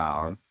half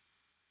hour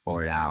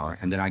or an hour,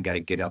 and then I got to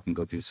get up and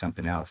go do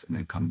something else and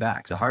then come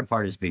back. The hard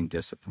part is being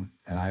disciplined.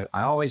 And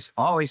I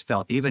always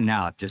felt, even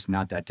now, just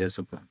not that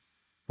disciplined.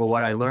 But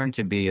what I learned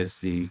to be is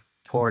the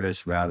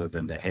tortoise rather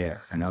than the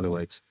hare. In other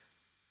words,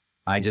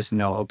 I just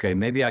know, okay,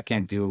 maybe I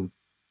can't do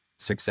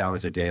 6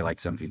 hours a day like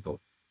some people,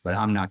 but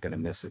I'm not going to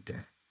miss a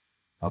day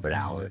of an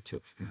hour or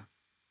two. You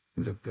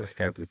know,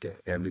 every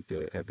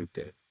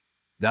day.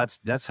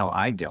 That's how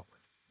I dealt with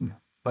it. You know.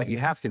 But you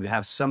have to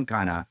have some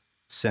kind of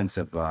sense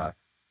of,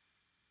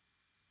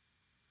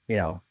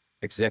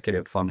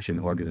 executive function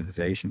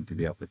organization to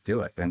be able to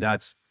do it. And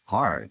that's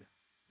hard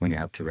when you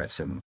have Tourette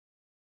syndrome.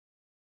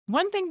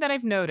 One thing that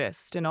I've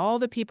noticed in all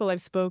the people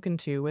I've spoken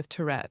to with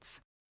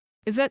Tourette's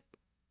is that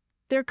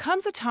there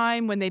comes a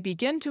time when they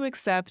begin to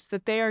accept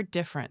that they are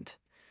different,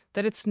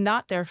 that it's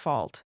not their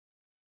fault,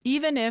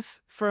 even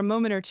if for a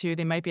moment or two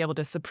they might be able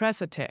to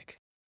suppress a tic.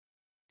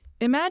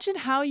 Imagine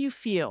how you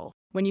feel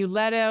when you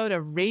let out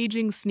a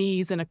raging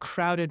sneeze in a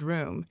crowded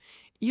room.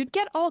 You'd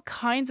get all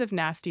kinds of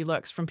nasty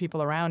looks from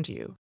people around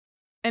you.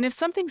 And if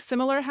something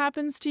similar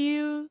happens to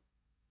you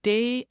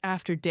day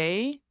after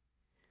day,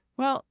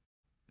 well,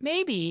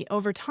 maybe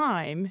over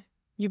time,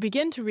 you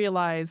begin to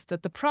realize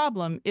that the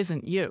problem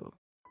isn't you.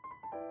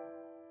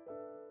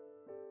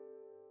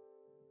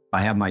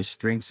 I have my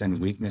strengths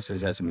and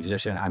weaknesses as a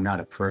musician. I'm not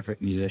a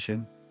perfect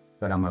musician,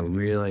 but I'm a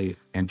really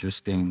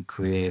interesting,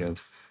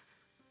 creative,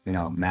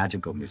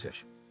 magical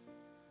musician.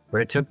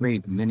 But it took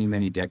me many,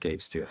 many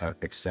decades to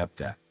accept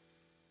that.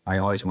 I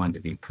always wanted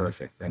to be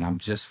perfect, and I'm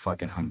just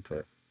fucking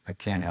unperfect. I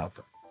can't help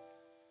it.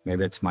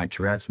 Maybe it's my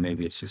Tourette's,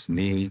 maybe it's just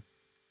me.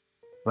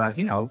 But,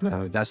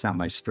 that's not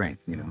my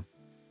strength,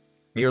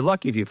 You're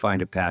lucky if you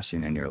find a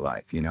passion in your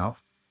life,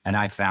 And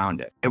I found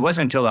it. It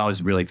wasn't until I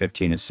was really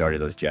 15 and started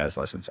those jazz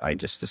lessons. I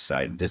just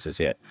decided this is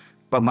it.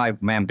 But my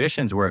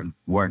ambitions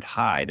weren't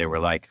high. They were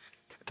like,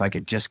 if I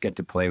could just get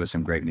to play with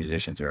some great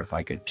musicians, or if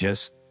I could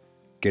just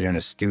get in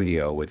a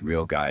studio with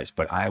real guys.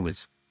 But I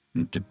was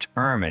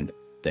determined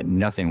that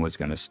nothing was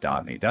going to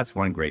stop me. That's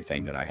one great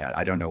thing that I had.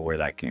 I don't know where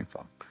that came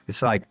from.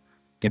 It's like,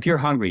 if you're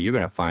hungry, you're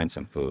going to find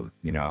some food,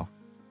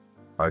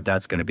 Or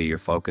that's going to be your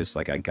focus.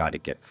 Like, I got to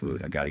get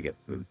food.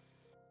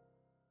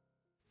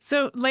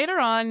 So later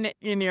on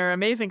in your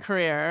amazing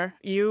career,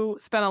 you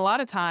spent a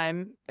lot of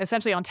time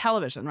essentially on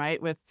television,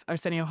 right, with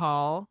Arsenio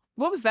Hall.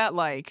 What was that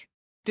like?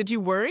 Did you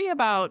worry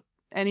about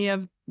any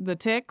of the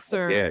tics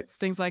or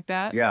things like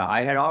that? Yeah,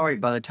 I had already,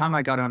 by the time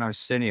I got on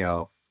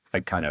Arsenio,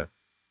 I kind of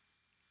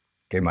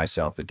gave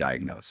myself the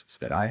diagnosis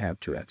that I have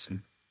Tourette's.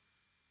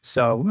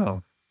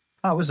 So,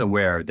 I was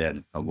aware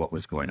then of what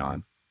was going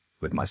on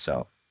with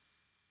myself.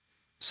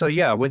 So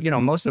yeah, with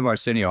most of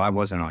Arsenio, I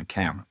wasn't on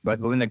camera, but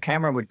when the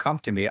camera would come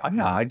to me,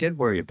 I did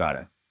worry about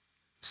it.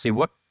 See,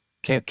 what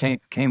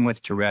came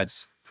with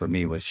Tourette's for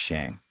me was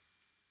shame,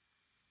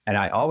 and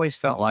I always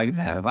felt like,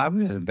 if I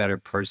was a better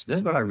person, this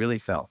is what I really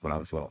felt when I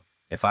was little.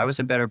 If I was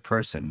a better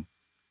person,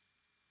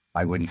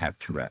 I wouldn't have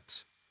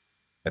Tourette's.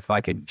 If I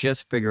could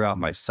just figure out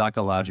my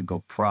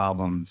psychological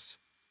problems,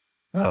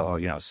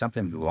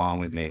 something's wrong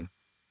with me,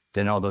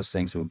 then all those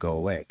things would go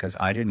away, because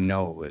I didn't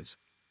know it was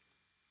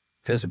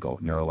physical,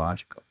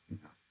 neurological.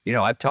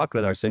 I've talked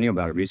with Arsenio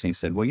about it recently. He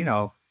said,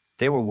 well,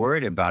 they were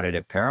worried about it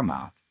at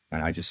Paramount.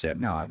 And I just said,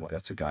 no,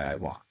 that's a guy I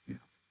want.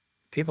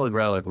 People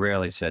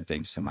rarely said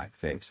things to my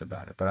face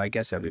about it, but I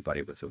guess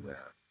everybody was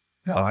aware.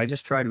 I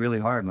just tried really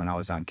hard when I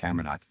was on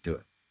camera not to do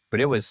it. But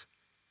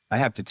I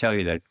have to tell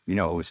you that, it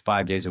was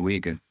 5 days a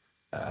week. And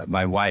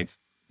my wife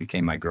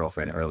became my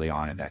girlfriend early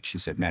on. And that she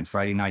said, man,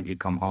 Friday night you'd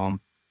come home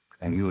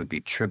and you would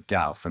be tripped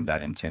out from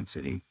that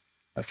intensity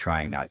of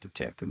trying not to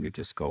tic, and you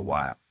just go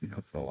wild,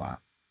 for a while.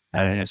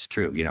 And it's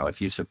true,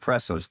 if you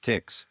suppress those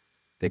tics,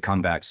 they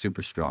come back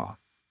super strong.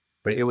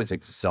 But it was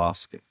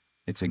exhausting.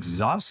 It's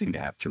exhausting to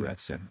have Tourette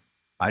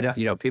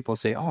syndrome. People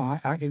say, oh,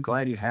 aren't you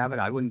glad you have it?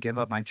 I wouldn't give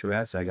up my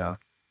Tourette's. I go,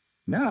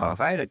 no,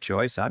 if I had a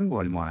choice, I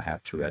wouldn't want to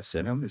have Tourette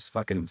syndrome. It's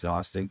fucking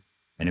exhausting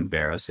and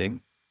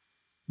embarrassing.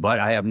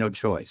 But I have no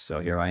choice. So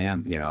here I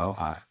am,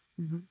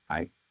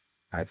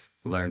 I've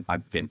learned,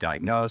 I've been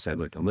diagnosed. I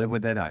learned to live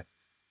with it.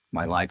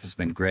 My life has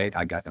been great.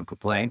 I got no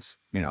complaints,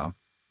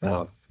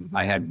 I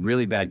had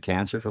really bad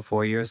cancer for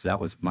 4 years. That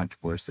was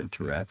much worse than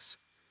Tourette's.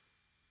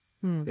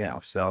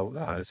 So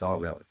it's all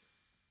relative.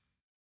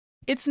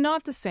 It's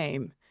not the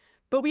same,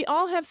 but we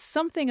all have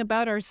something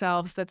about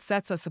ourselves that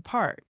sets us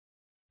apart.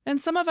 And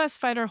some of us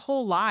fight our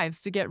whole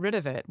lives to get rid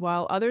of it,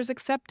 while others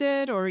accept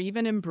it or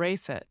even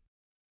embrace it.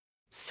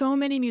 So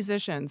many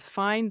musicians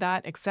find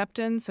that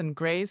acceptance and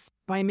grace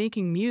by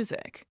making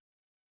music,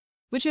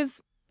 which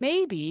is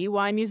maybe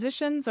why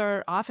musicians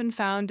are often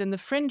found in the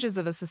fringes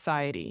of a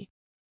society.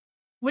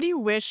 What do you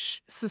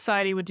wish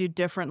society would do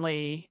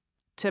differently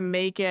to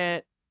make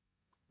it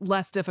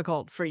less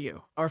difficult for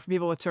you or for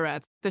people with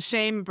Tourette's. The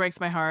shame breaks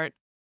my heart.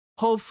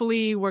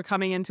 Hopefully we're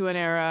coming into an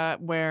era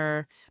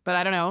where, but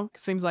I don't know,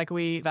 it seems like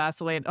we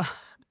vacillate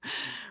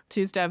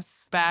 2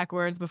 steps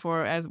backwards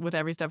before, as with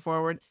every step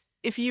forward.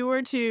 If you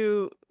were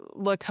to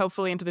look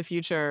hopefully into the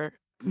future,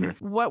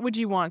 what would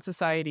you want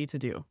society to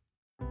do?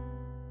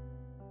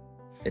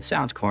 It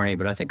sounds corny,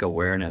 but I think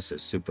awareness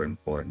is super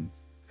important.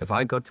 If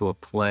I go to a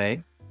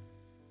play,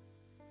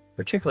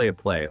 particularly a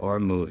play or a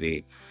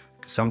movie,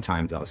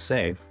 sometimes I'll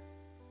say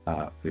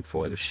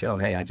before the show,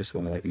 hey, I just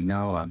want to let you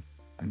know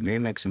I may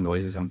make some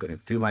noises. I'm going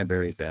to do my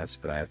very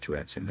best, but I have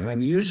Tourette syndrome.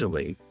 And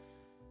usually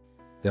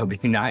they'll be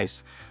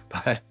nice.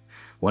 But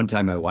one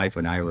time my wife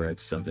and I were at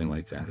something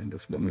like that, and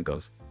this woman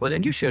goes, well,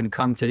 then you shouldn't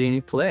come to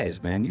any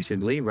plays, man. You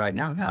should leave right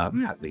now. No,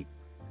 I'm not leaving.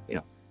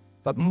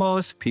 But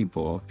most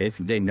people, if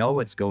they know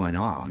what's going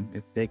on,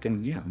 if they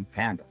can,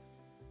 handle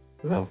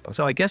it. Well,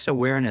 so I guess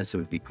awareness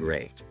would be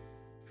great.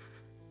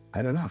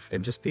 I don't know.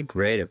 It'd just be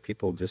great if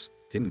people just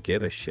didn't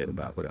give a shit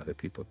about what other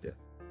people did.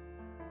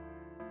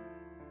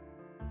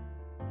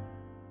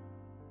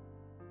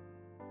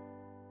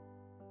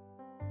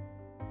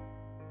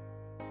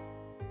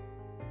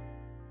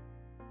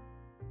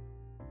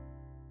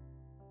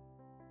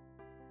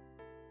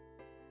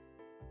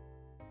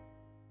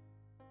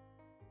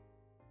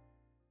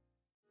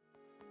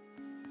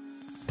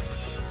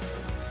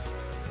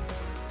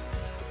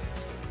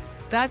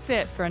 That's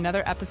it for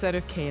another episode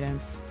of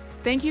Cadence.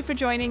 Thank you for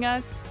joining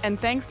us, and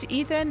thanks to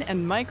Ethan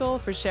and Michael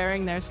for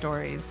sharing their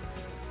stories.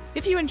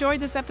 If you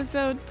enjoyed this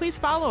episode, please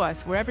follow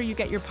us wherever you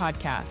get your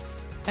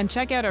podcasts, and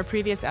check out our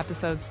previous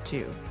episodes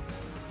too.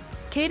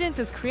 Cadence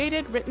is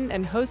created, written,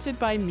 and hosted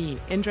by me,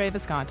 Indre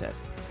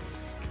Viskontas.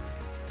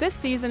 This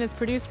season is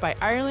produced by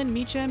Ireland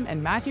Meacham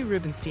and Matthew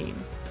Rubenstein.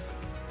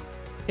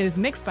 It is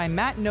mixed by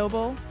Matt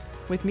Noble,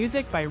 with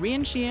music by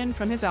Rian Sheehan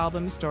from his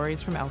album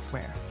Stories from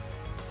Elsewhere.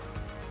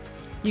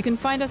 You can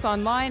find us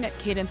online at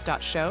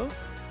cadence.show.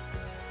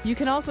 You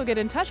can also get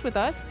in touch with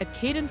us at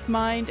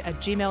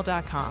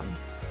cadencemind@gmail.com.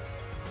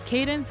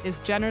 Cadence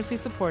is generously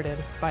supported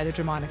by the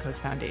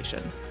Germanicos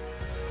Foundation.